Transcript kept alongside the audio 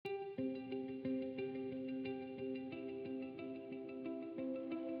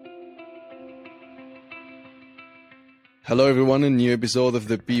Hello, everyone. A new episode of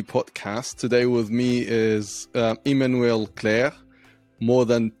the B Podcast. Today with me is Emmanuel Claire. More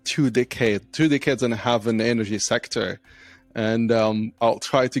than 2 decades and a half in the energy sector. And I'll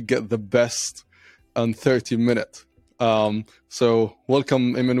try to get the best on 30 minutes. So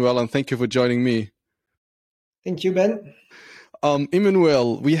welcome, Emmanuel, and thank you for joining me. Thank you, Ben.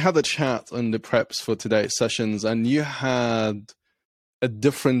 Emmanuel, we had a chat on the preps for today's sessions, and you had a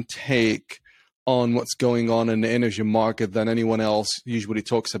different take on what's going on in the energy market than anyone else usually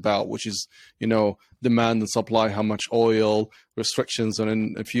talks about, which is, demand and supply, how much oil, restrictions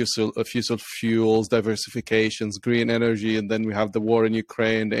on fossil fuels, diversifications, green energy, and then we have the war in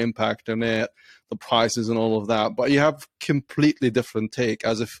Ukraine, the impact on it, the prices and all of that. But you have completely different take,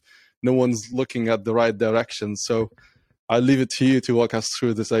 as if no one's looking at the right direction. So I'll leave it to you to walk us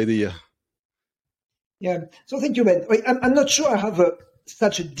through this idea. Yeah, so thank you, Ben. I'm not sure I have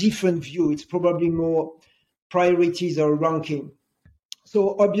such a different view. It's probably more priorities or ranking.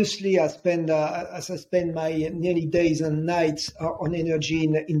 So obviously, as I spend my nearly days and nights on energy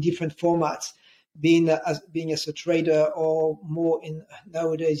in different formats, being as a trader or more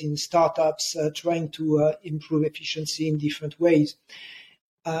nowadays in startups, trying to improve efficiency in different ways.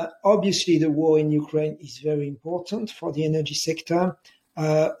 Obviously, the war in Ukraine is very important for the energy sector.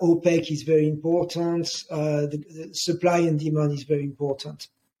 OPEC is very important. The supply and demand is very important.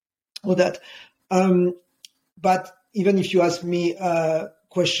 All that. But even if you ask me a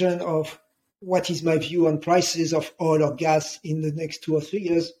question of what is my view on prices of oil or gas in the next 2 or 3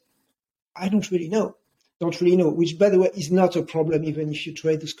 years, I don't really know, which, by the way, is not a problem even if you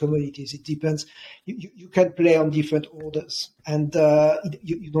trade those commodities. It depends. You can play on different orders, and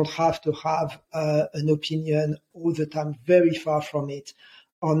you don't have to have an opinion all the time, very far from it,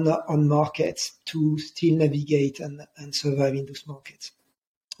 on markets to still navigate and survive in those markets.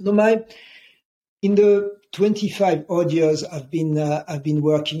 Now, in the 25 odd years I've been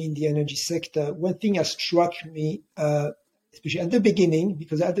working in the energy sector, one thing has struck me, especially at the beginning,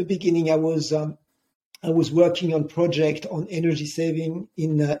 because at the beginning I was working on project on energy saving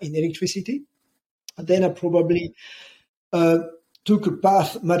in electricity. And then I probably took a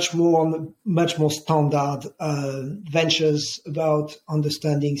path much more standard ventures about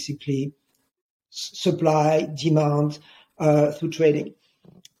understanding simply supply, demand through trading.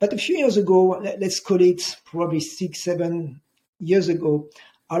 But a few years ago, let's call it probably 6-7 years ago,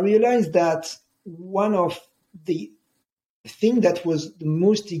 I realized that one of the thing that was the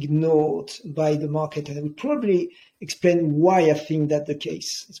most ignored by the market, and I will probably explain why I think that the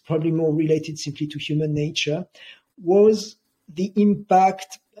case, it's probably more related simply to human nature, was the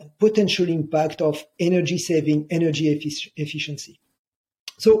potential impact of energy saving, energy efficiency.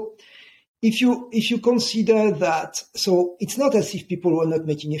 So if you consider that, so it's not as if people were not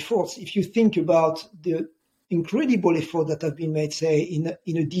making efforts. If you think about the incredible effort that have been made, say,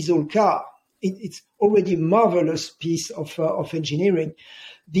 in a diesel car, it's already a marvelous piece of engineering.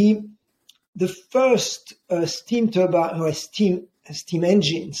 The first steam turbine or steam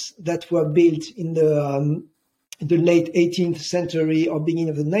engines that were built in the late 18th century or beginning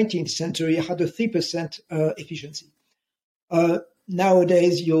of the 19th century had a 3% efficiency.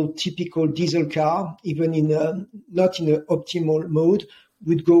 Nowadays, your typical diesel car, even not in an optimal mode,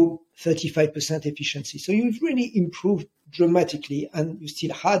 would go 35% efficiency. So you've really improved dramatically, and you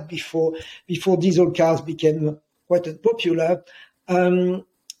still had before diesel cars became quite unpopular,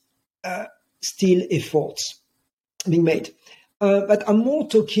 still efforts being made. But I'm more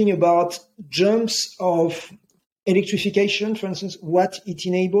talking about jumps of electrification, for instance, what it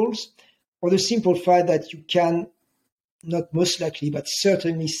enables, or the simple fact that you can, not most likely, but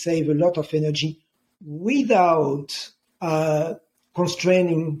certainly save a lot of energy without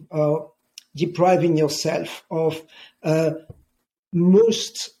constraining or depriving yourself of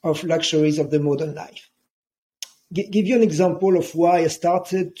most of luxuries of the modern life. Give you an example of why I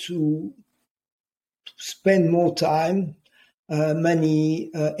started to spend more time,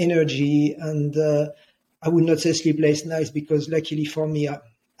 money, energy, and I would not say sleepless nights, because luckily for me, I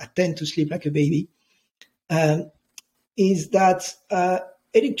tend to sleep like a baby. Is that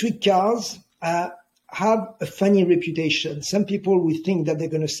electric cars have a funny reputation. Some people will think that they're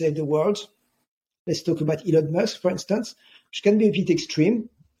going to save the world. Let's talk about Elon Musk, for instance, which can be a bit extreme.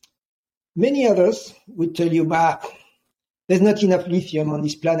 Many others would tell you, there's not enough lithium on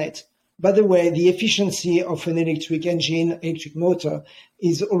this planet. By the way, the efficiency of an electric engine, electric motor,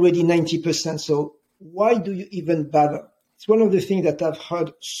 is already 90%. So why do you even bother? It's one of the things that I've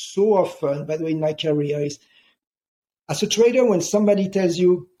heard so often, by the way, in my career is, as a trader, when somebody tells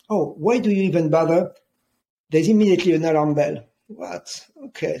you, oh, why do you even bother? There's immediately an alarm bell. What?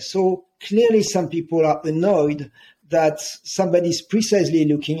 Okay, so clearly some people are annoyed that somebody's precisely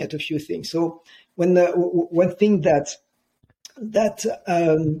looking at a few things. So when one thing that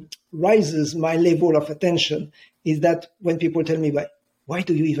rises my level of attention is that when people tell me, why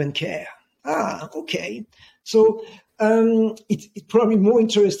do you even care? Okay. So it's probably more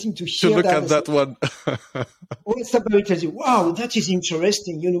interesting to hear look at that one. When somebody tells you, wow, that is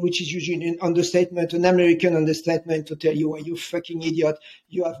interesting, which is usually an understatement, an American understatement to tell you, well, you fucking idiot,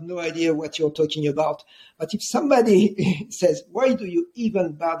 you have no idea what you're talking about. But if somebody says, why do you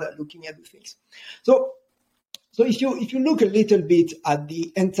even bother looking at the things? So if you look a little bit at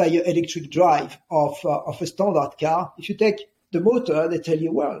the entire electric drive of a standard car, if you take the motor, they tell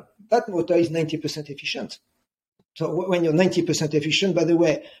you, well, that motor is 90% efficient. So when you're 90% efficient, by the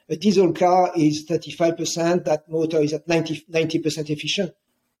way, a diesel car is 35%, that motor is at 90% efficient.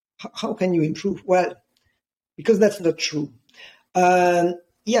 How can you improve? Well, because that's not true.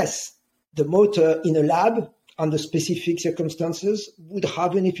 Yes, the motor in a lab under specific circumstances would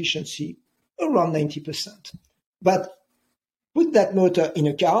have an efficiency around 90%. But put that motor in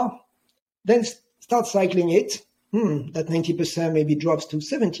a car, then start cycling it, that 90% maybe drops to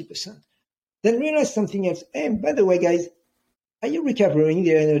 70%. Then realize something else. Hey, by the way, guys, are you recovering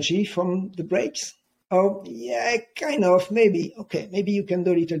the energy from the brakes? Oh, yeah, kind of, maybe. Okay, maybe you can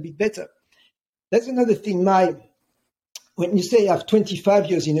do a little bit better. That's another thing. When you say I have 25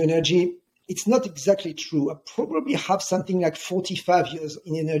 years in energy, it's not exactly true. I probably have something like 45 years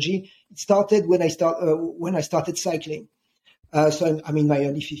in energy. It started when I started cycling. So I'm in my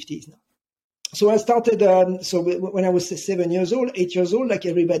early 50s now. So I started, when I was 7 years old, 8 years old, like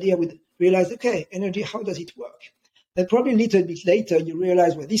everybody, I would realize, okay, energy, how does it work? Then probably a little bit later, you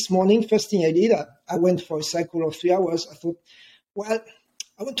realize, well, this morning, first thing I did, I went for a cycle of 3 hours. I thought, well,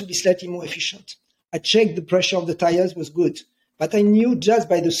 I want to be slightly more efficient. I checked the pressure of the tires was good, but I knew just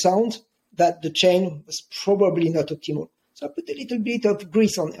by the sound that the chain was probably not optimal. So I put a little bit of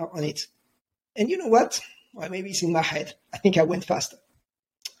grease on it. And you know what? Well, maybe it's in my head. I think I went faster.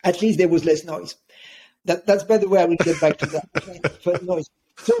 At least there was less noise. That's, by the way, I will get back to that. First noise.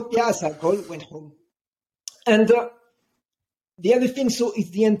 So, yeah, I cycled, went home. And the other thing, so is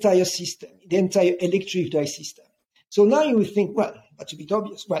the entire system, the entire electric drive system. So now you will think, well, that's a bit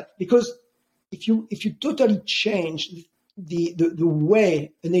obvious. Well, because if you totally change the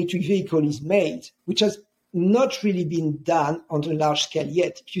way an electric vehicle is made, which has not really been done on a large scale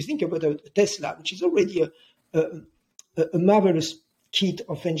yet. If you think about a Tesla, which is already a marvelous kit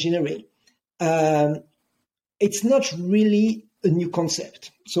of engineering, it's not really a new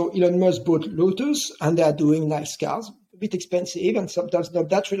concept. So Elon Musk bought Lotus, and they are doing nice cars, a bit expensive and sometimes not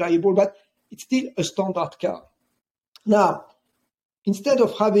that reliable, but it's still a standard car. Now, instead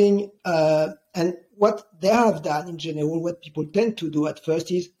of having, and what they have done in general, what people tend to do at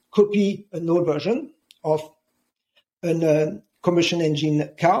first is copy an old version of a combustion engine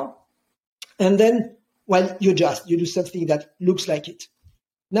car, and then, well, you do something that looks like it.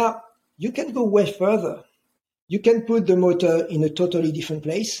 Now, you can go way further. You can put the motor in a totally different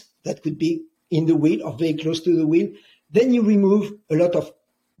place. That could be in the wheel or very close to the wheel. Then you remove a lot of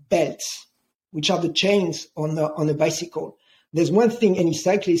belts, which are the chains on a bicycle. There's one thing any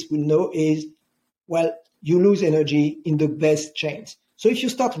cyclist will know is, well, you lose energy in the best chains. So if you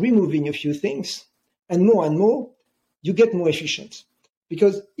start removing a few things and more, you get more efficient.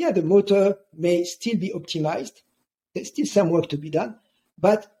 Because, yeah, the motor may still be optimized. There's still some work to be done.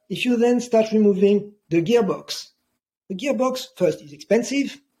 But if you then start removing the gearbox first is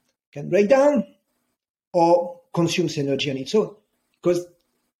expensive, can break down, or consumes energy on its own. Because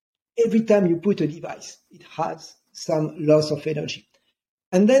every time you put a device, it has some loss of energy.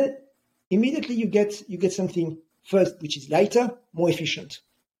 And then immediately you get something first which is lighter, more efficient.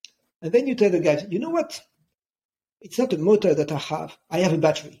 And then you tell the guys, you know what? It's not a motor that I have a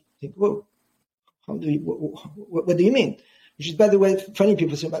battery. You think, whoa, what do you mean? Which is, by the way, funny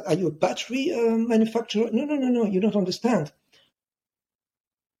people say, but are you a battery manufacturer? No, you don't understand.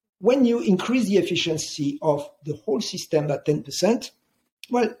 When you increase the efficiency of the whole system by 10%,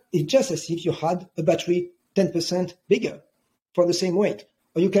 well, it's just as if you had a battery 10% bigger for the same weight.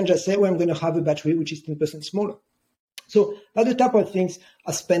 Or you can just say, well, I'm going to have a battery which is 10% smaller. So that's the type of things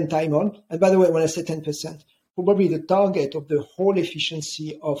I spend time on. And by the way, when I say 10%, probably the target of the whole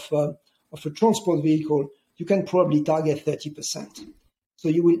efficiency of a transport vehicle, you can probably target 30%. So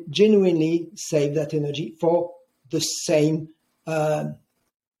you will genuinely save that energy for the same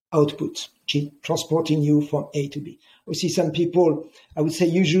output, transporting you from A to B. We see some people, I would say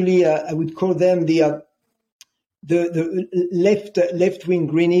usually, I would call them the left-wing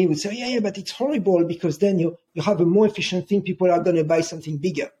greenie, would say, yeah, but it's horrible because then you have a more efficient thing. People are going to buy something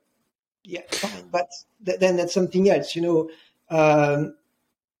bigger. Yeah, fine, but then that's something else,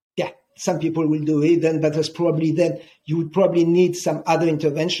 yeah, some people will do it, but there's probably then you would probably need some other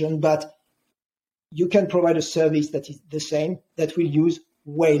intervention, but you can provide a service that is the same, that will use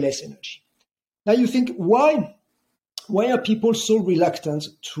way less energy. Now you think, why are people so reluctant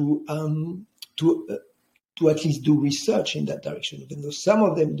to at least do research in that direction, even though some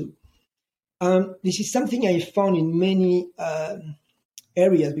of them do? This is something I found in many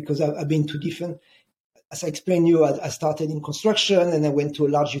areas, because I've been to different, as I explained to you, I started in construction and I went to a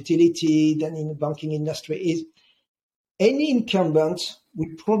large utility, then in the banking industry. Is any incumbent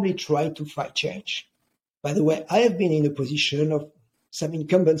will probably try to fight change. By the way, I have been in a position of some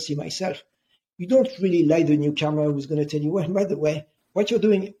incumbency myself. You don't really like the newcomer who's going to tell you, well, by the way, what you're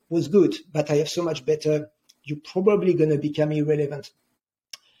doing was good, but I have so much better. You're probably going to become irrelevant.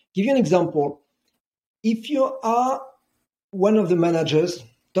 Give you an example. If you are one of the managers,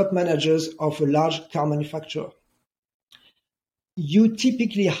 top managers of a large car manufacturer, you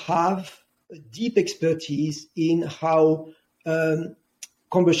typically have a deep expertise in how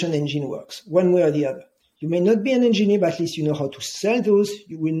combustion engine works, one way or the other. You may not be an engineer, but at least you know how to sell those.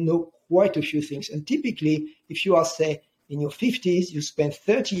 You will know quite a few things. And typically, if you are, say, in your 50s, you spend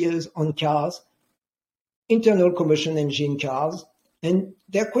 30 years on cars, internal combustion engine cars, and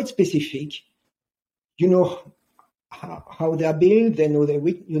they're quite specific. You know how they're built, you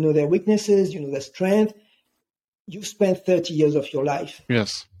know their weaknesses, you know their strength. You spend 30 years of your life.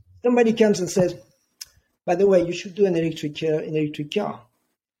 Yes. Somebody comes and says, by the way, you should do an electric car.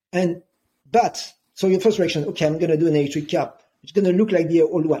 So your first reaction, okay, I'm going to do an electric car. It's going to look like the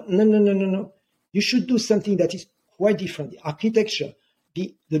old one. No. You should do something that is quite different. The architecture,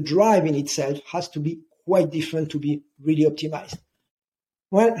 the drive in itself has to be quite different to be really optimized.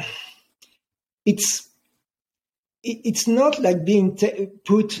 Well, it's not like being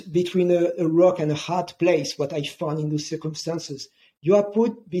put between a rock and a hard place, what I found in those circumstances. You are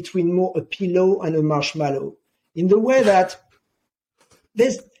put between more a pillow and a marshmallow, in the way that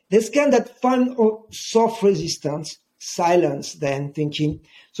there's kind of fun or soft resistance, silence, then thinking.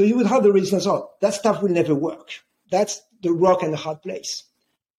 So you would have the resistance, that stuff will never work. That's the rock and the hard place.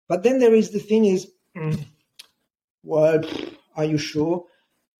 But then there is the thing is, well, are you sure?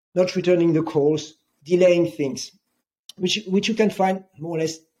 Not returning the calls, delaying things, which you can find more or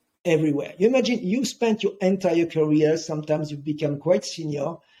less everywhere. You imagine you spent your entire career, sometimes you become quite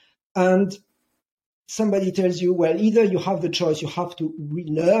senior, and somebody tells you, well, either you have the choice, you have to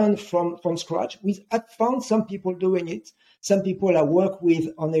relearn from scratch. I've found some people doing it. Some people I work with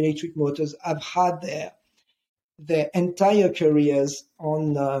on electric motors have had their entire careers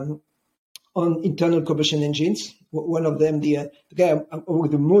on internal combustion engines. One of them, the guy I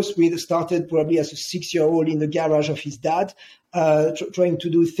work the most with, started probably as a 6-year-old in the garage of his dad, trying to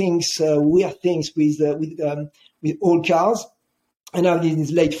do things, weird things with old cars. And now in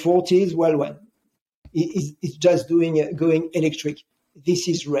his late 40s, well, he's just going electric. This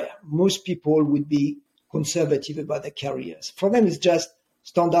is rare. Most people would be conservative about their careers. For them, it's just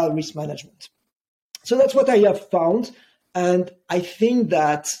standard risk management. So that's what I have found. And I think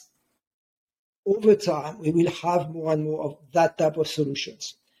that over time, we will have more and more of that type of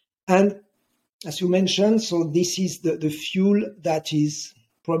solutions. And as you mentioned, so this is the fuel that is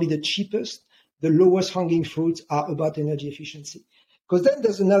probably the cheapest. The lowest hanging fruits are about energy efficiency. Because then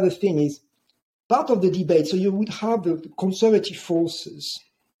there's another thing is part of the debate. So you would have the conservative forces,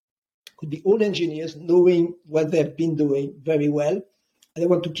 could be all engineers knowing what they've been doing very well, and they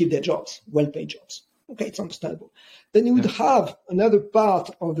want to keep their jobs, well-paid jobs. Okay, it's understandable. Then you would have another part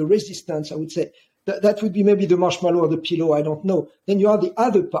of the resistance, I would say, that would be maybe the marshmallow or the pillow, I don't know. Then you have the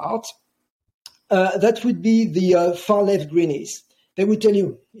other part, that would be the far left greenies. They would tell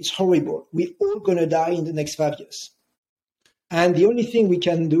you, it's horrible. We're all going to die in the next 5 years. And the only thing we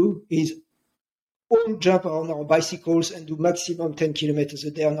can do is all jump on our bicycles and do maximum 10 kilometers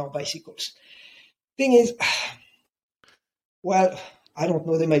a day on our bicycles. Thing is, well, I don't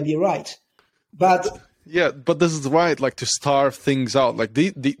know, they might be right. But yeah, but this is right, like to starve things out. Like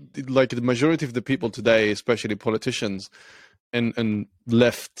the majority of the people today, especially politicians and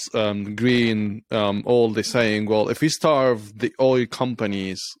left, green, all they're saying, well, if we starve the oil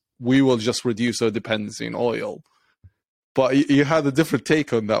companies, we will just reduce our dependency on oil. But you had a different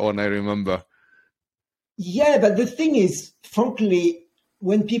take on that one, I remember. Yeah, but the thing is, frankly,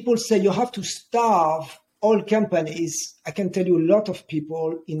 when people say you have to starve oil companies, I can tell you a lot of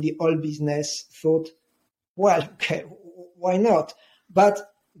people in the oil business thought, well, okay, why not?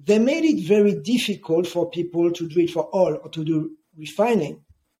 But they made it very difficult for people to drill for oil or to do refining.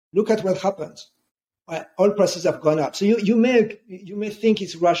 Look at what happened. oil prices have gone up. So you may think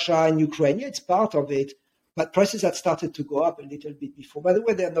it's Russia and Ukraine. Yeah, it's part of it, but prices had started to go up a little bit before. By the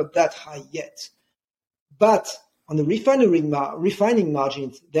way, they're not that high yet. But on the refining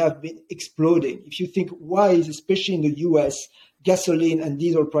margins, they have been exploding. If you think why is, especially in the US, gasoline and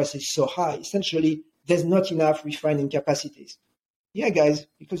diesel prices so high, essentially there's not enough refining capacities. Yeah, guys,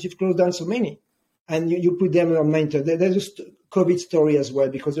 because you've closed down so many. And you put them on maintenance. There's a COVID story as well,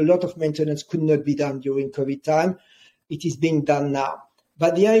 because a lot of maintenance could not be done during COVID time. It is being done now.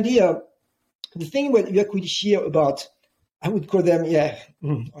 But the thing what you could hear about, I would call them,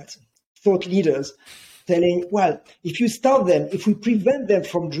 thought leaders, telling, well, if you stop them, if we prevent them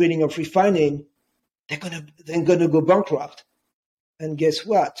from drilling or refining, they're gonna go bankrupt. And guess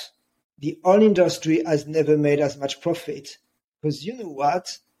what? The oil industry has never made as much profit. Because you know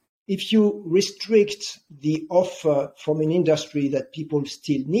what? If you restrict the offer from an industry that people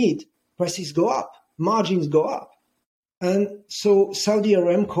still need, prices go up, margins go up. And so Saudi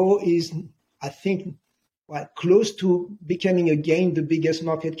Aramco is, I think, close to becoming again the biggest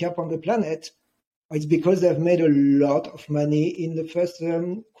market cap on the planet. It's because they've made a lot of money in the first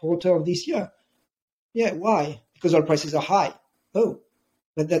quarter of this year. Yeah, why? Because oil prices are high. Oh,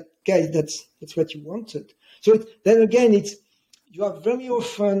 but that's what you wanted. So then again, you are very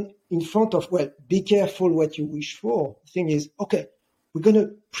often in front of, be careful what you wish for. The thing is, okay, we're going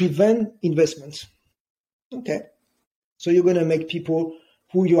to prevent investments. Okay. So you're going to make people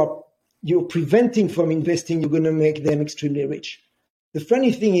who you're preventing from investing, you're going to make them extremely rich. The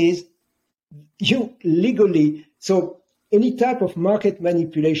funny thing is, you legally, so any type of market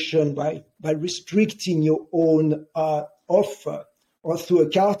manipulation by restricting your own offer or through a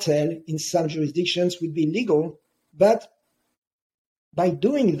cartel in some jurisdictions would be legal, but by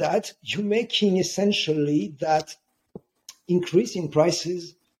doing that, you're making essentially that increase in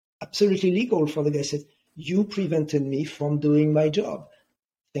prices absolutely legal for the guy. Said, you prevented me from doing my job.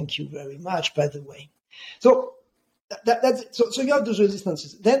 Thank you very much, by the way. So so you have those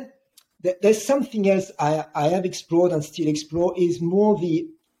resistances. Then there's something else I have explored and still explore is more the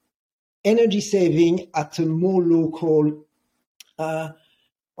energy saving at a more local, at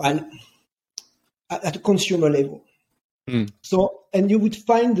a consumer level. So, and you would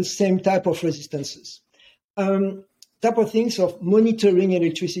find the same type of resistances, type of things of monitoring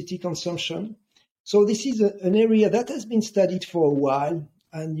electricity consumption. So this is an area that has been studied for a while,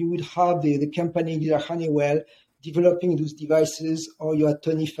 and you would have the company, either Honeywell, developing those devices, or you have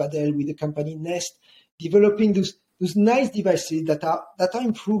Tony Fadell with the company Nest, developing those nice devices that are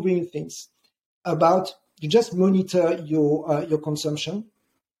improving things about, you just monitor your consumption,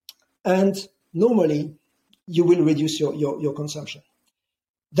 and normally you will reduce your consumption.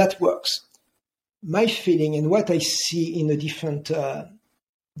 That works. My feeling and what I see in the different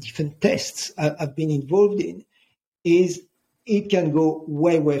tests I've been involved in is it can go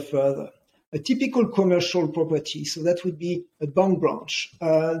way, way further. A typical commercial property, so that would be a bank branch,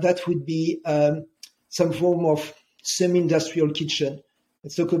 that would be some form of semi-industrial kitchen.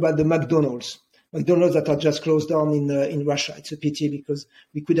 Let's talk about the McDonald's that are just closed down in Russia. It's a pity because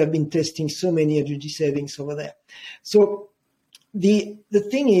we could have been testing so many energy savings over there. So the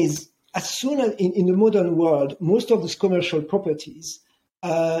thing is, as soon as in the modern world, most of these commercial properties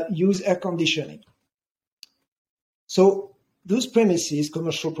use air conditioning. So those premises,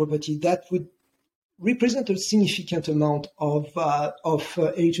 commercial property, that would represent a significant amount of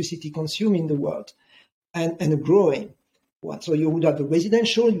electricity consumed in the world, and a growing one. So you would have the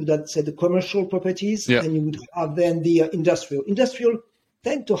residential, you would have the commercial properties, and you would have then the industrial. Industrial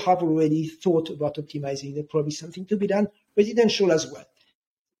tend to have already thought about optimizing. There's probably something to be done. Residential as well.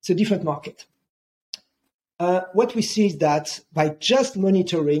 It's a different market. What we see is that by just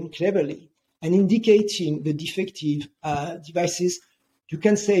monitoring cleverly and indicating the defective devices, you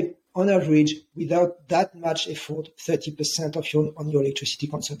can save, on average, without that much effort, 30% on your electricity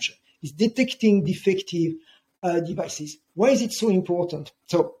consumption. It's detecting defective devices. Why is it so important?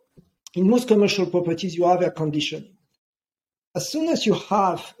 So in most commercial properties, you have air conditioning. As soon as you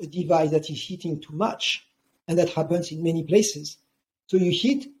have a device that is heating too much, and that happens in many places, so you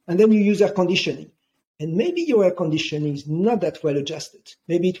heat and then you use air conditioning. And maybe your air conditioning is not that well adjusted.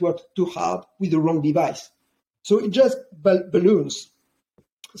 Maybe it worked too hard with the wrong device. So it just balloons.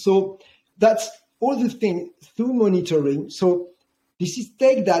 So that's all the thing through monitoring. So this is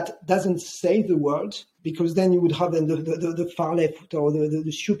tech that doesn't save the world, because then you would have the far left or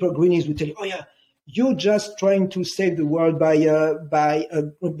the super greenies would tell you, oh yeah, you're just trying to save the world by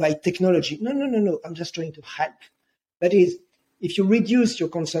technology. No. I'm just trying to help. That is, if you reduce your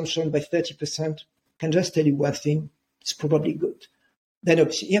consumption by 30%, I can just tell you one thing, it's probably good. Then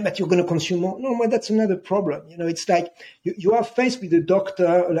obviously, yeah, but you're going to consume more. No, well, that's another problem. It's like you are faced with a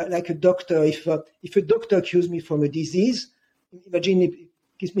doctor, like a doctor. If a doctor cures me from a disease, imagine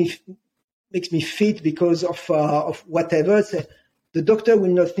it makes me fit because of whatever. So the doctor will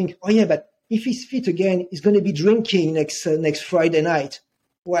not think, oh yeah, but if he's fit again, he's going to be drinking next Friday night.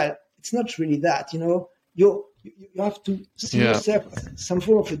 Well, it's not really that. You have to see yourself as some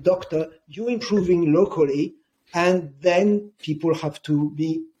form of a doctor. You're improving locally. And then people have to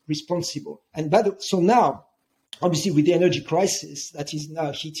be responsible. So now, obviously, with the energy crisis that is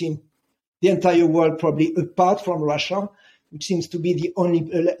now hitting the entire world, probably apart from Russia, which seems to be the only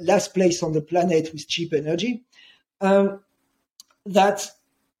last place on the planet with cheap energy, now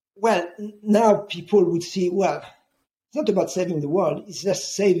people would see, well, it's not about saving the world, it's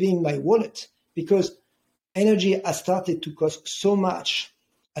just saving my wallet, because energy has started to cost so much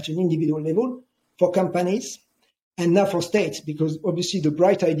at an individual level for companies. And now for states, because obviously the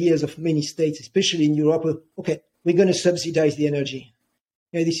bright ideas of many states, especially in Europe, okay, we're going to subsidize the energy.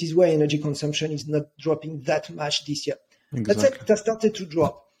 This is why energy consumption is not dropping that much this year. Exactly. That's it. That started to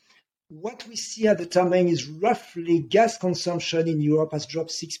drop. What we see at the time is roughly gas consumption in Europe has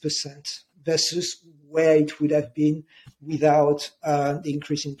dropped 6% versus where it would have been without the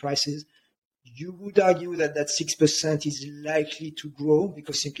increase in prices. You would argue that 6% is likely to grow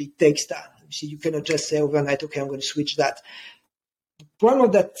because simply it takes time. You cannot just say overnight, okay, I'm going to switch that. The problem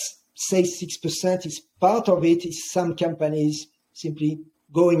of that, say 6%, is part of it is some companies simply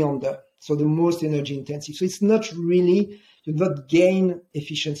going under. So the most energy intensive. So it's not really, you not gain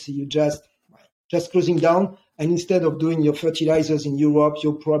efficiency. You just closing down. And instead of doing your fertilizers in Europe,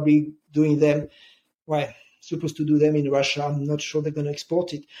 you're probably doing them, supposed to do them in Russia. I'm not sure they're going to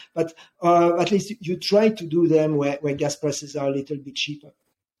export it. But at least you try to do them where gas prices are a little bit cheaper.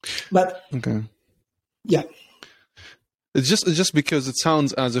 But okay, yeah, it's just because it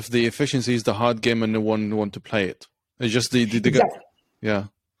sounds as if the efficiency is the hard game and no one want to play it. It's just the exactly. Yeah.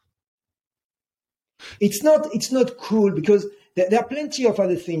 It's not cool because there are plenty of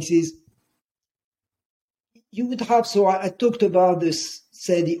other things. Is you would have, so I talked about this,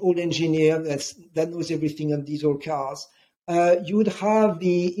 say the old engineer that knows everything on diesel cars. You would have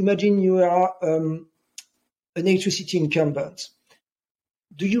imagine you are an electricity incumbent.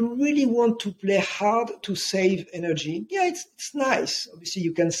 Do you really want to play hard to save energy? Yeah, it's nice. Obviously,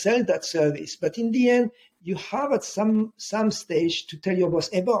 you can sell that service, but in the end, you have at some stage to tell your boss,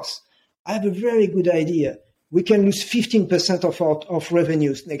 "Hey, boss, I have a very good idea. We can lose 15% of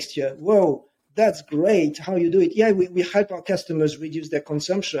revenues next year." Whoa, that's great. How you do it? Yeah, we help our customers reduce their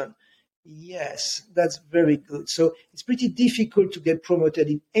consumption. Yes, that's very good. So it's pretty difficult to get promoted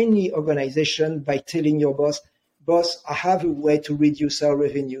in any organization by telling your boss, I have a way to reduce our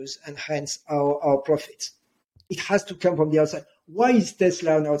revenues and hence our profits. It has to come from the outside. Why is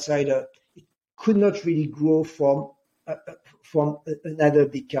Tesla an outsider? It could not really grow from another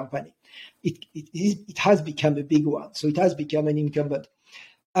big company. It has become a big one, so it has become an incumbent.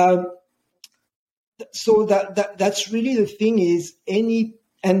 So that's really the thing is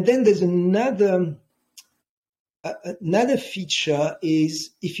and then there's another feature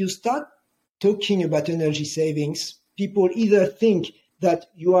is if you start talking about energy savings, people either think that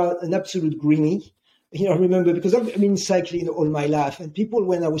you are an absolute greenie. I remember because I've been cycling all my life, and people,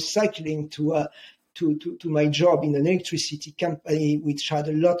 when I was cycling to my job in an electricity company which had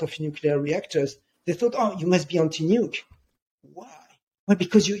a lot of nuclear reactors, they thought, "Oh, you must be anti-nuke." Why? Well,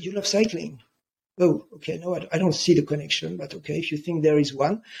 because you love cycling. Oh, okay. No, I don't see the connection, but okay, if you think there is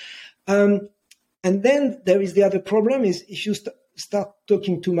one. And then there is the other problem is if you start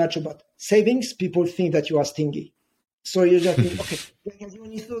talking too much about savings, people think that you are stingy. So you just think, okay, you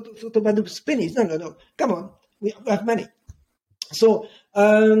only thought about the pennies. No. Come on, we have money. So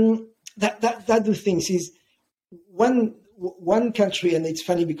that the things is one country, and it's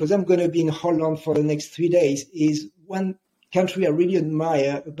funny because I'm going to be in Holland for the next 3 days, is one country I really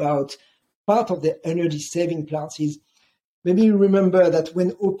admire about part of the energy saving plans is, maybe you remember that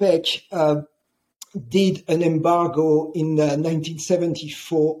when OPEC did an embargo in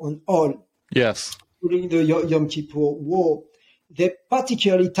 1974 on oil. Yes. During the Yom Kippur War, they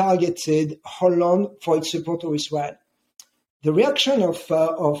particularly targeted Holland for its support of Israel. The reaction of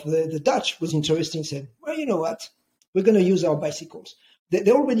the Dutch was interesting, saying, "Well, you know what? We're going to use our bicycles."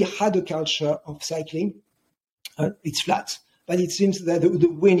 They already had a culture of cycling. It's flat, but it seems that the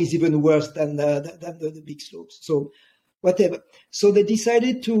wind is even worse than the big slopes. So whatever. So they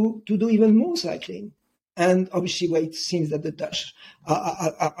decided to do even more cycling. And obviously, it seems that the Dutch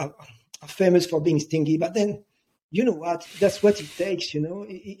are famous for being stingy. But then you know what? That's what it takes.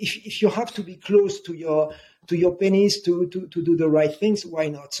 If you have to be close to your pennies to do the right things, why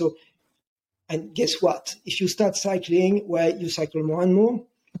not? So, and guess what? If you start cycling, well, you cycle more and more.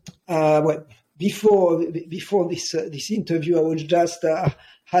 Well, before this interview, I was just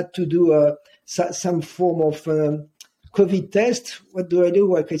had to do some form of COVID test. What do I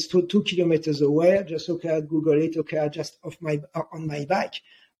do? Okay, it's 2 kilometers away. Just okay, I Google it. Okay, I just on my bike.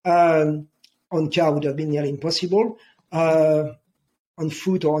 On car would have been nearly impossible. On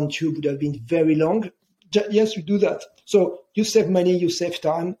foot or on tube would have been very long. Yes, you do that. So you save money, you save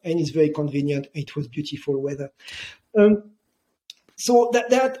time, and it's very convenient. It was beautiful weather. So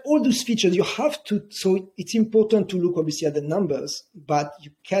that all those features you have to. So it's important to look obviously at the numbers, but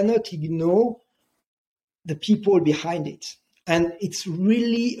you cannot ignore the people behind it. And it's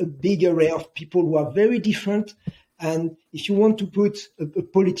really a big array of people who are very different. And if you want to put a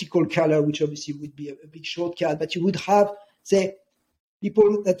political color, which obviously would be a big shortcut, but you would have, say,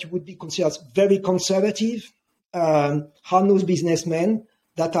 people that you would be considered very conservative, hard-nosed businessmen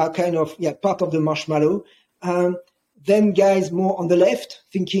that are kind of part of the marshmallow. Then guys more on the left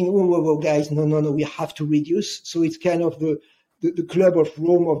thinking, whoa, guys, no, we have to reduce. So it's kind of the club of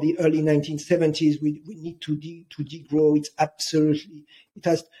Rome of the early 1970s. We need to degrow. It's absolutely,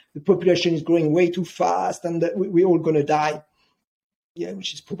 the population is growing way too fast and we're all going to die. Yeah,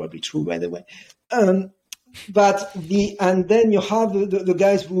 which is probably true, by the way. And then you have the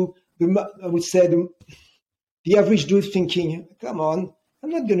guys who, I would say, the average dude thinking, come on,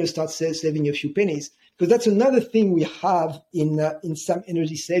 I'm not going to start saving a few pennies. Because that's another thing we have in some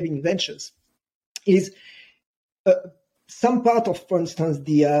energy saving ventures is some part of, for instance,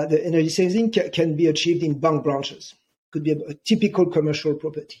 the energy saving can be achieved in bank branches. Could be a typical commercial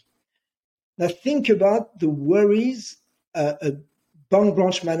property. Now think about the worries a bank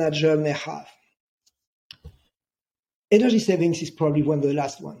branch manager may have. Energy savings is probably one of the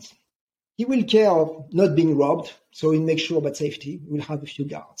last ones. He will care of not being robbed, so he'll make sure about safety. He will have a few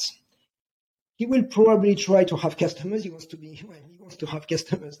guards. He will probably try to have customers. He wants to have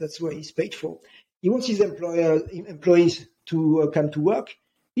customers. That's what he's paid for. He wants his employees to come to work.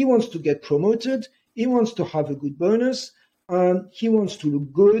 He wants to get promoted. He wants to have a good bonus. He wants to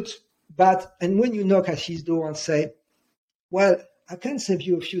look good. And when you knock at his door and say, well, I can save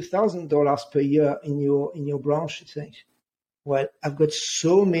you a few $1,000s per year in your branch, he says, well, I've got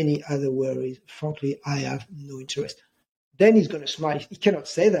so many other worries. Frankly, I have no interest. Then he's going to smile. He cannot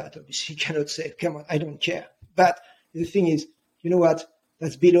say that. Obviously, he cannot say, come on, I don't care. But the thing is, you know what?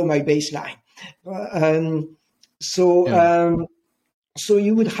 That's below my baseline. So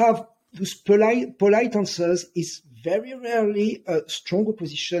you would have those polite answers. Is very rarely a strong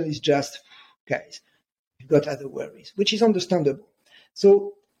opposition. Is just, guys, you've got other worries, which is understandable.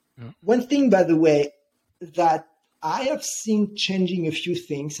 So one thing, by the way, that I have seen changing a few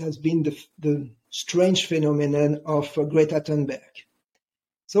things has been the strange phenomenon of Greta Thunberg.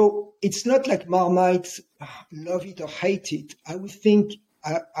 So it's not like Marmites love it or hate it. I would think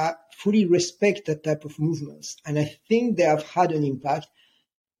I fully respect that type of movements. And I think they have had an impact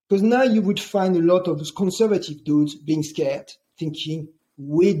because now you would find a lot of those conservative dudes being scared, thinking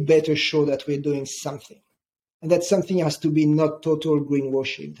we'd better show that we're doing something. And that something has to be not total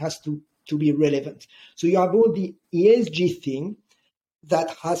greenwashing. It has to be relevant. So you have all the ESG thing that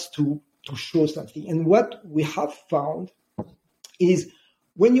has to show something. And what we have found is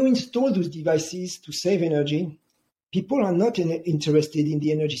when you install those devices to save energy, people are not interested in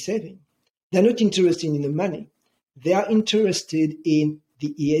the energy saving. They're not interested in the money. They are interested in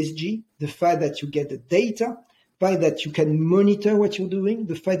the ESG, the fact that you get the data, the fact that you can monitor what you're doing,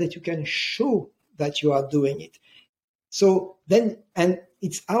 the fact that you can show that you are doing it. So then, and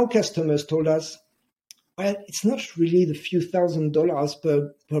it's our customers told us, well, it's not really the few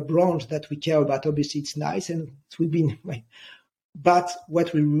 $1,000s per branch that we care about. Obviously, it's nice and it would be, but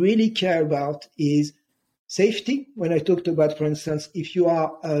what we really care about is safety. When I talked about, for instance, if you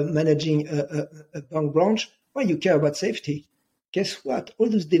are managing a bank branch, well, you care about safety. Guess what? All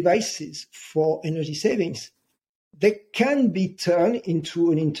those devices for energy savings, they can be turned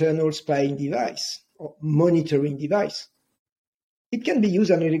into an internal spying device or monitoring device. It can be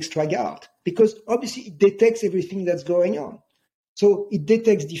used as an extra guard because obviously it detects everything that's going on. So it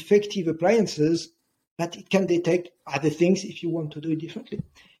detects defective appliances, but it can detect other things if you want to do it differently.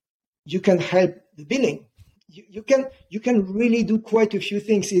 You can help the billing. You can really do quite a few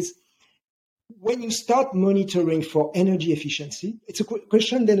things. Is when you start monitoring for energy efficiency, it's a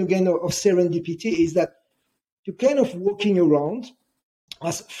question then again of serendipity, is that you're kind of walking around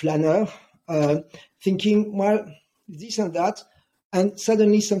as flaneur, thinking, well, this and that, and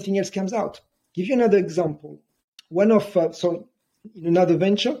suddenly something else comes out. Give you another example. so in another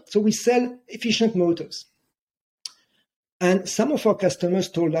venture, so we sell efficient motors. And some of our customers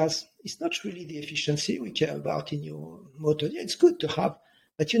told us, it's not really the efficiency we care about in your motor. Yeah, it's good to have,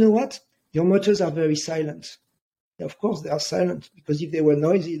 but you know what? Your motors are very silent. Yeah, of course, they are silent, because if they were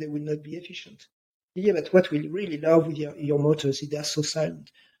noisy, they would not be efficient. Yeah, but what we really love with your motors is they are so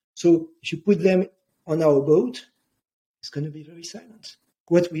silent. So if you put them on our boat, it's going to be very silent.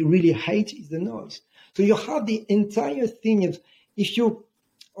 What we really hate is the noise. So you have the entire thing of, it's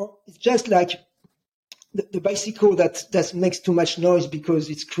just like the bicycle that makes too much noise because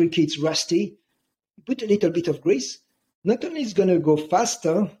it's creaky, it's rusty. You put a little bit of grease, not only is it going to go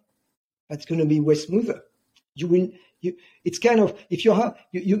faster, but it's going to be way smoother. It's kind of, if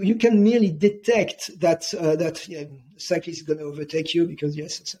you can merely detect that cyclist is going to overtake you, because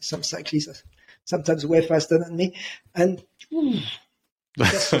yes, some cyclists are sometimes way faster than me, and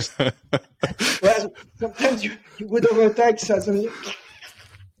whereas sometimes you would overtake suddenly.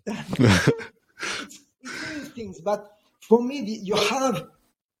 It's things, but for me, you have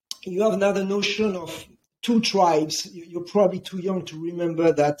another notion of two tribes. You're probably too young to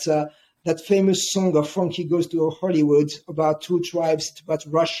remember that famous song of Frankie Goes to Hollywood about two tribes. It's about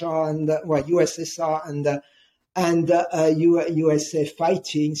Russia and USSR and USA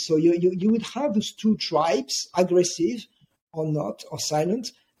fighting. So you would have those two tribes, aggressive or not, or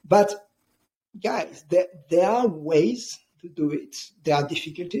silent. But guys, there are ways to do it. There are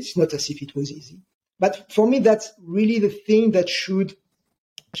difficulties. It's not as if it was easy. But for me, that's really the thing that should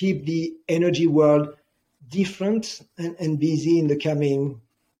keep the energy world different and busy in the coming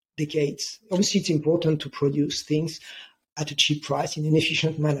decades. Obviously, it's important to produce things at a cheap price in an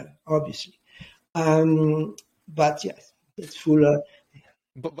efficient manner, obviously. But yes, it's full.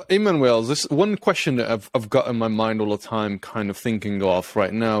 But Emmanuel, this one question that I've got in my mind all the time, kind of thinking of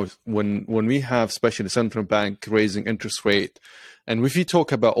right now, when we have, especially the central bank raising interest rate, and if you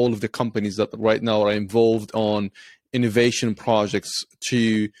talk about all of the companies that right now are involved on innovation projects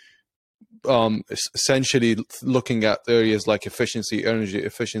to essentially looking at areas like efficiency, energy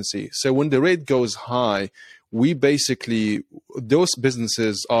efficiency. So when the rate goes high, those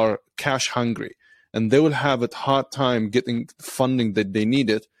businesses are cash hungry, and they will have a hard time getting funding that they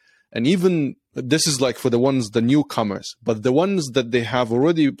needed. And even this is like for the newcomers, but the ones that they have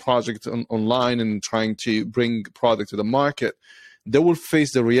already projects online and trying to bring product to the market, they will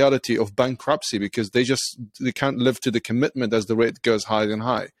face the reality of bankruptcy because they can't live to the commitment as the rate goes higher and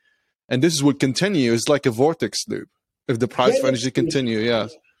high. And this will continue. It's like a vortex loop. If the price of energy continue,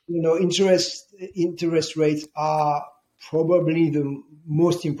 yes. Interest rates are probably the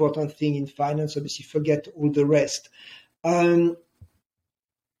most important thing in finance. Obviously, forget all the rest.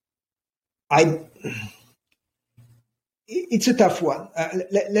 It's a tough one.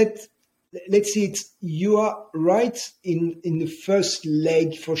 Let's see. You are right in the first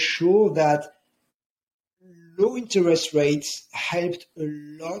leg for sure that low interest rates helped a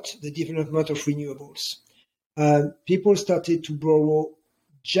lot the development of renewables. People started to borrow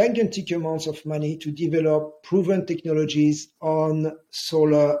gigantic amounts of money to develop proven technologies on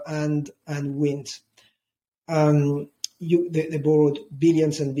solar and wind. They borrowed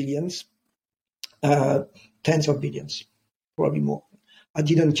billions and billions, tens of billions, probably more. I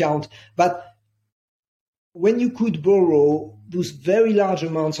didn't count. But when you could borrow those very large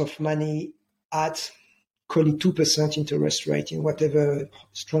amounts of money at, call it 2% interest rate in whatever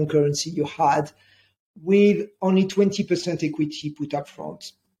strong currency you had, with only 20% equity put up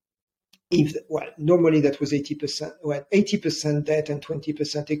front. Normally that was 80% debt and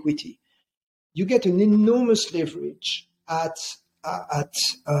 20% equity. You get an enormous leverage at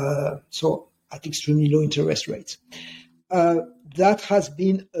extremely low interest rates. That has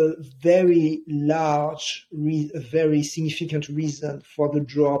been a very large, a very significant reason for the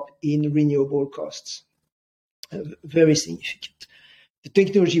drop in renewable costs. Very significant. The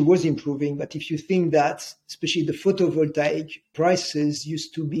technology was improving, but if you think that, especially the photovoltaic prices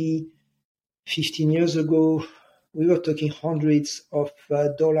used to be 15 years ago, we were talking hundreds of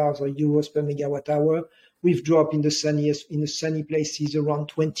dollars or euros per megawatt hour. We've dropped in the sunny places around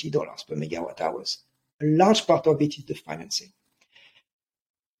 $20 per megawatt hours. A large part of it is the financing.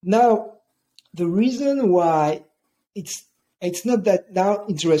 Now, the reason why it's not that now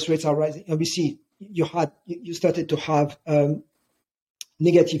interest rates are rising. Obviously, you started to have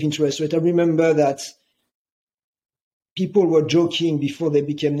negative interest rate. I remember that people were joking before they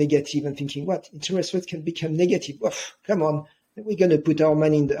became negative and thinking, what, interest rates can become negative? Oh, come on, we're going to put our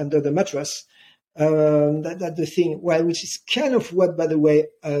money under the mattress. That's the thing. Well, which is kind of what, by the way,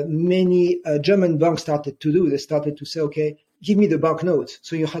 many German banks started to do. They started to say, okay, give me the banknote.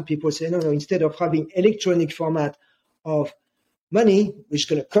 So you had people say, no, instead of having electronic format of money, which is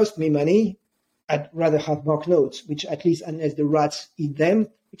going to cost me money, I'd rather have banknotes, which at least unless the rats eat them,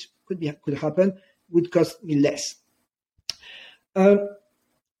 which could happen, would cost me less.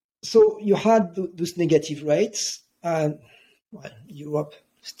 So you had those negative rates. Europe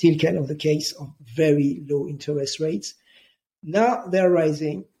still kind of the case of very low interest rates. Now they're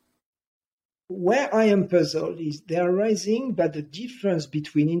rising. Where I am puzzled is they are rising, but the difference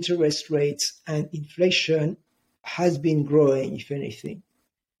between interest rates and inflation has been growing, if anything.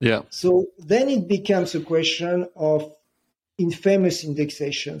 Yeah. So then it becomes a question of infamous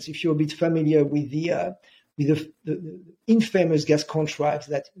indexations. If you're a bit familiar with the infamous gas contracts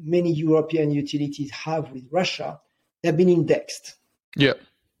that many European utilities have with Russia, they've been indexed. Yeah.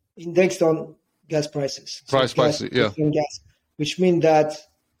 Indexed on gas prices. Prices, yeah. Gas, which means that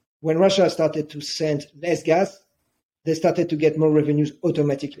when Russia started to send less gas, they started to get more revenues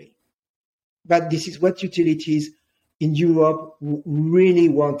automatically. But this is what utilities in Europe really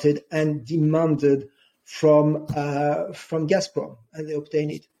wanted and demanded from Gazprom, and they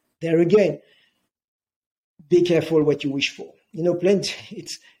obtained it. There again, be careful what you wish for. Plenty.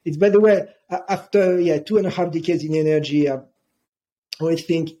 It's by the way, after 2.5 decades in energy, I always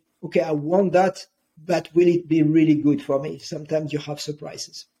think, okay, I want that, but will it be really good for me? Sometimes you have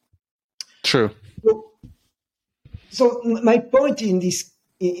surprises. True. So my point in this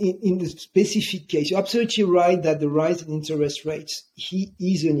specific case, you're absolutely right that the rise in interest rates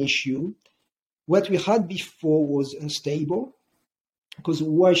is an issue. What we had before was unstable, because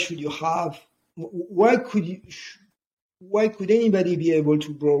why could anybody be able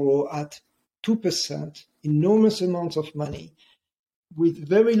to borrow at 2%, enormous amounts of money, with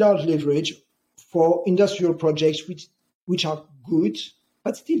very large leverage for industrial projects which are good,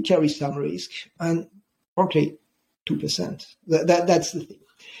 but still carry some risk, and frankly, 2%. That's the thing.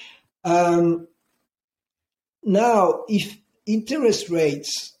 Now, if interest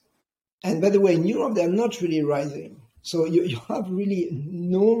rates, and by the way, in Europe, they're not really rising. So you have really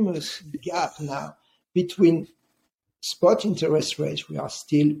enormous gap now between spot interest rates, we are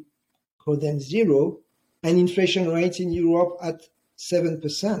still close than zero, and inflation rates in Europe at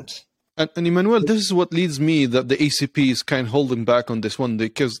 7%. And Emmanuel, this is what leads me that the ECB is kind of holding back on this one,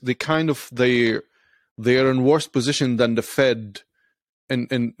 because they're in worse position than the Fed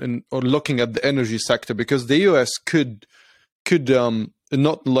or looking at the energy sector, because the US could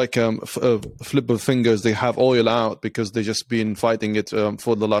not like a flip of fingers, they have oil out because they've just been fighting it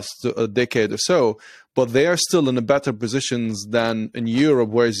for the last decade or so, but they are still in a better positions than in Europe,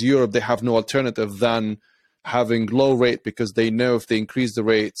 whereas Europe, they have no alternative than having low rate, because they know if they increase the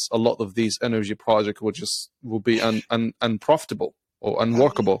rates, a lot of these energy projects will be unprofitable or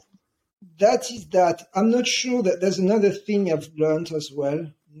unworkable. That. I'm not sure that there's another thing I've learned as well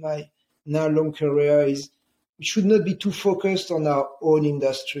in my now long career is we should not be too focused on our own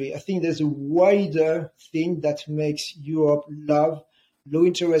industry. I think there's a wider thing that makes Europe love low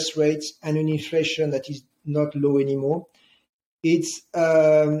interest rates and an inflation that is not low anymore. It's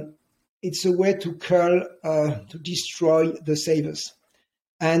a way to destroy the savers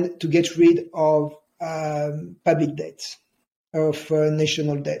and to get rid of public debts, of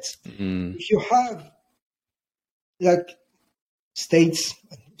national debts. Mm. If you have, like states,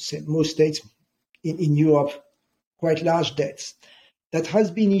 most states in Europe, quite large debts that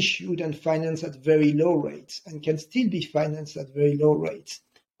has been issued and financed at very low rates and can still be financed at very low rates.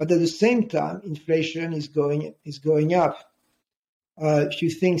 But at the same time, inflation is going up. If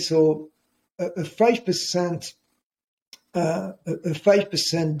you think so, a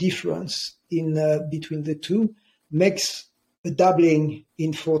 5% difference in between the two makes a doubling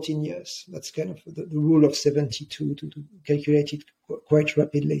in 14 years. That's kind of the rule of 72 to calculate it quite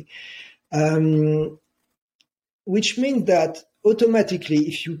rapidly. Which means that automatically,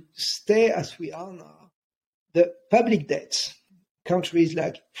 if you stay as we are now, the public debts, countries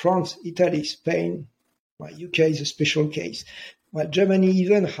like France, Italy, Spain, UK is a special case. Germany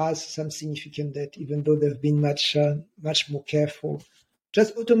even has some significant debt, even though they've been much more careful.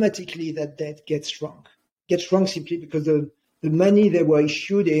 Just automatically, that debt gets shrunk. Gets shrunk simply because the money they were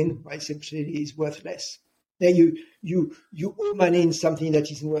issued in, essentially, is worth less. Then you owe money in something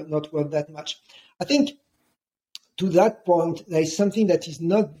that is not worth that much. I think to that point, there is something that is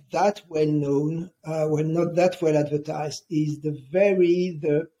not that well known, not that well advertised, is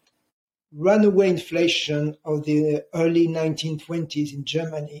the runaway inflation of the early 1920s in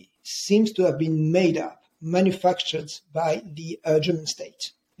Germany seems to have been manufactured by the German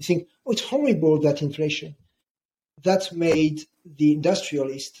state. You think, it's horrible, that inflation. That made the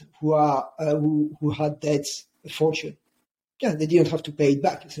industrialists who had debts a fortune. Yeah, they didn't have to pay it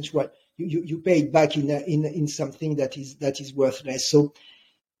back. Essentially, you pay it back in something that is worth less. So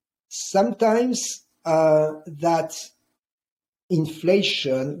sometimes that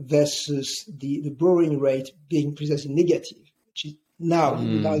inflation versus the borrowing rate being precisely negative, which is now,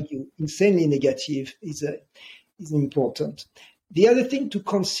 you would argue, insanely negative, is important. The other thing to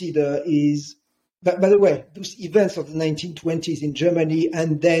consider is, by the way, those events of the 1920s in Germany,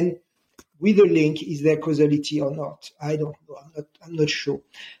 and then with a link, is there causality or not? I don't know. I'm not sure.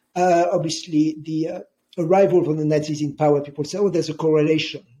 Obviously, the arrival of the Nazis in power, people say, oh, there's a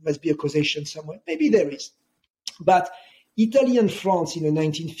correlation, must be a causation somewhere. Maybe there is. But Italy and France in the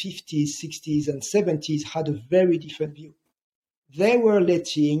 1950s, 60s, and 70s had a very different view. They were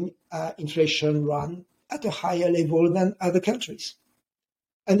letting inflation run at a higher level than other countries.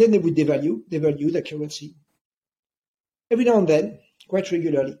 And then they would devalue their currency. Every now and then, quite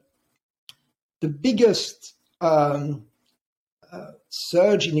regularly. The biggest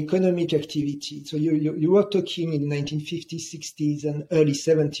surge in economic activity, so you were talking in the 1950s, 60s, and early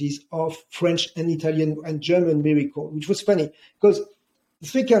 70s of French and Italian and German miracle, which was funny because the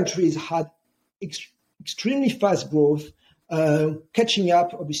three countries had extremely fast growth, catching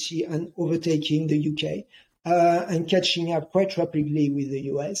up, obviously, and overtaking the UK, and catching up quite rapidly with the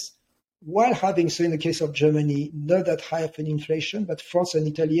US, while having, so in the case of Germany, not that high of an inflation, but France and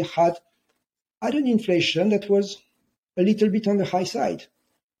Italy had an inflation that was a little bit on the high side,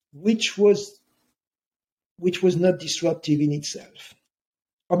 which was not disruptive in itself.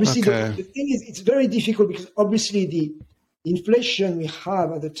 Obviously, Okay. the thing is, it's very difficult because obviously the inflation we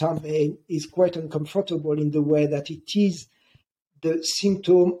have at the time is quite uncomfortable in the way that it is the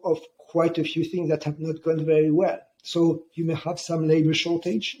symptom of quite a few things that have not gone very well. So you may have some labor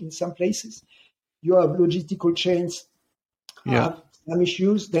shortage in some places. You have logistical chains have some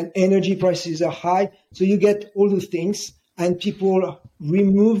issues. Then energy prices are high. So you get all those things, and people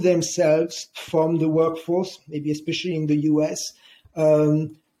remove themselves from the workforce, maybe especially in the US.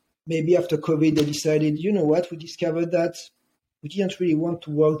 Maybe after COVID, they decided, you know what, we discovered that we didn't really want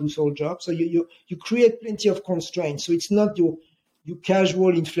to work those whole jobs. So you create plenty of constraints. So it's not your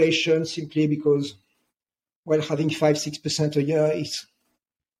casual inflation simply because, well, having 5-6% a year is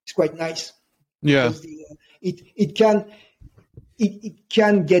quite nice. Yeah. Because it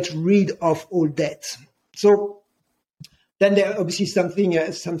can get rid of all debt. So then there obviously something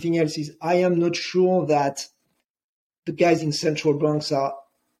else is, I am not sure that the guys in central banks are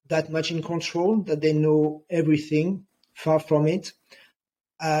that much in control, that they know everything. Far from it.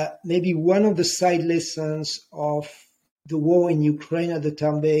 Maybe one of the side lessons of the war in Ukraine at the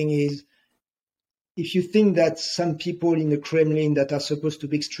time being is, if you think that some people in the Kremlin that are supposed to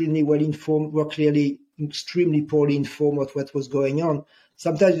be extremely well informed were clearly extremely poorly informed of what was going on,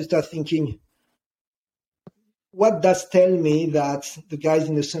 sometimes you start thinking, what does tell me that the guys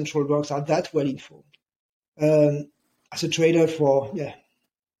in the central banks are that well informed? As a trader for a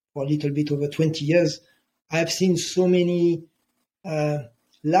little bit over 20 years, I have seen so many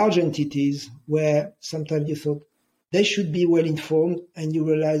large entities where sometimes you thought they should be well informed, and you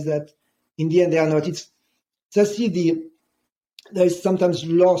realize that in the end they are not. It's just there is sometimes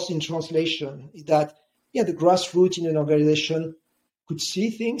loss in translation. Is that the grassroots in an organization could see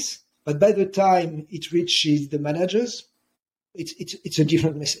things, but by the time it reaches the managers, it's a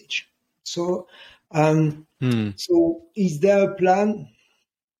different message. So so is there a plan?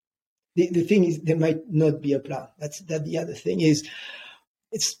 The thing is, there might not be a plan. That's the other thing is,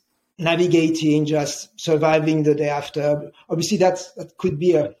 it's navigating, just surviving the day after. Obviously, that could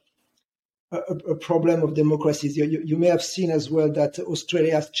be a problem of democracies. You may have seen as well that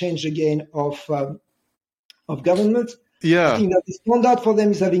Australia has changed again of government. Yeah. I think that the standard for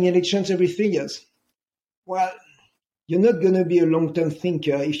them is having elections every 3 years. Well, you're not going to be a long-term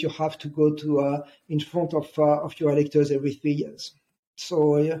thinker if you have to go to in front of your electors every 3 years.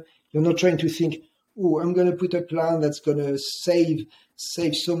 So you're not trying to think, I'm going to put a plan that's going to save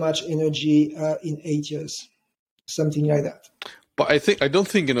so much energy in 8 years, something like that. But I don't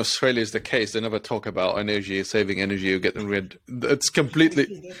think in Australia is the case. They never talk about energy, saving energy, or getting rid. It's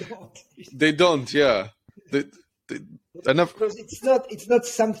completely. They don't. Yeah. They never. Because it's not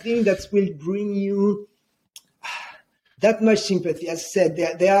something that will bring you that much sympathy. As I said,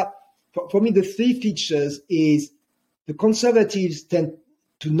 there are, for me, the three features is the conservatives tend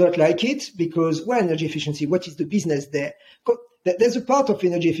to not like it because, energy efficiency, what is the business there? There's a part of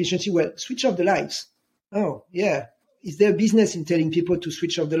energy efficiency where switch off the lights. Oh, yeah. Is there a business in telling people to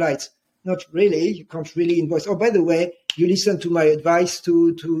switch off the lights? Not really. You can't really invoice. Oh, by the way, you listen to my advice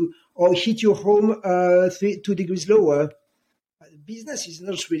or heat your home 2 degrees lower. The business is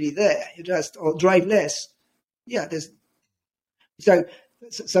not really there. You just, or drive less. Yeah, it's like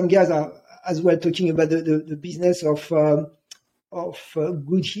some guys are as well talking about the business of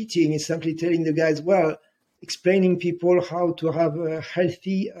good eating is simply telling the guys, well, explaining people how to have a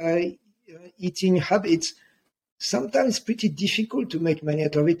healthy eating habits. Sometimes it's pretty difficult to make money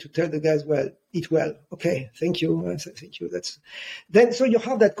out of it, to tell the guys, well, eat well. Okay, thank you. Thank you. So you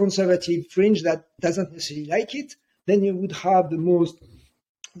have that conservative fringe that doesn't necessarily like it. Then you would have the more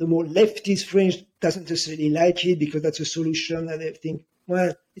leftist fringe doesn't necessarily like it because that's a solution, and they think,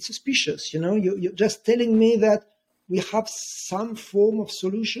 well, it's suspicious. You're just telling me that we have some form of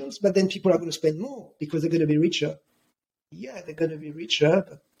solutions, but then people are going to spend more because they're going to be richer. Yeah, they're going to be richer,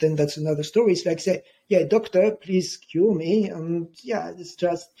 but then that's another story. It's like, say, yeah, doctor, please cure me. And yeah, it's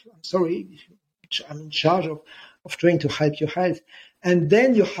just, I'm sorry, I'm in charge of trying to help your health. And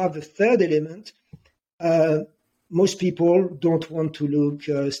then you have the third element. Most people don't want to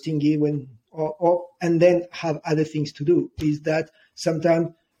look stingy and then have other things to do. Is that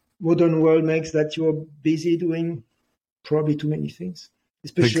sometimes modern world makes that you're busy doing probably too many things,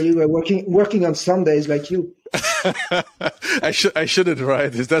 especially we're working on Sundays like you. I shouldn't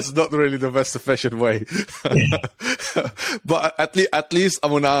write this. That's not really the best efficient way. But at least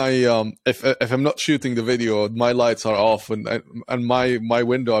when if I'm not shooting the video, my lights are off and my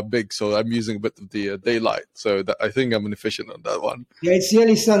window are big, so I'm using a bit of the daylight. So I think I'm efficient on that one. Yeah, it's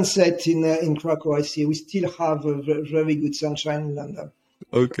nearly sunset in Krakow. I see. We still have a very good sunshine in London.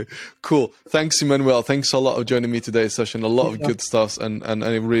 Okay, cool. Thanks, Emmanuel. Thanks a lot for joining me today's session. A lot of good stuff, and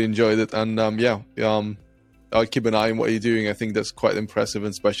I really enjoyed it. And I'll keep an eye on what you're doing. I think that's quite impressive,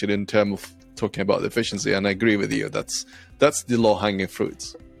 especially in terms of talking about the efficiency. And I agree with you. That's the low-hanging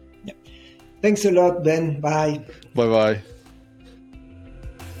fruits. Yeah. Thanks a lot, Ben. Bye. Bye-bye.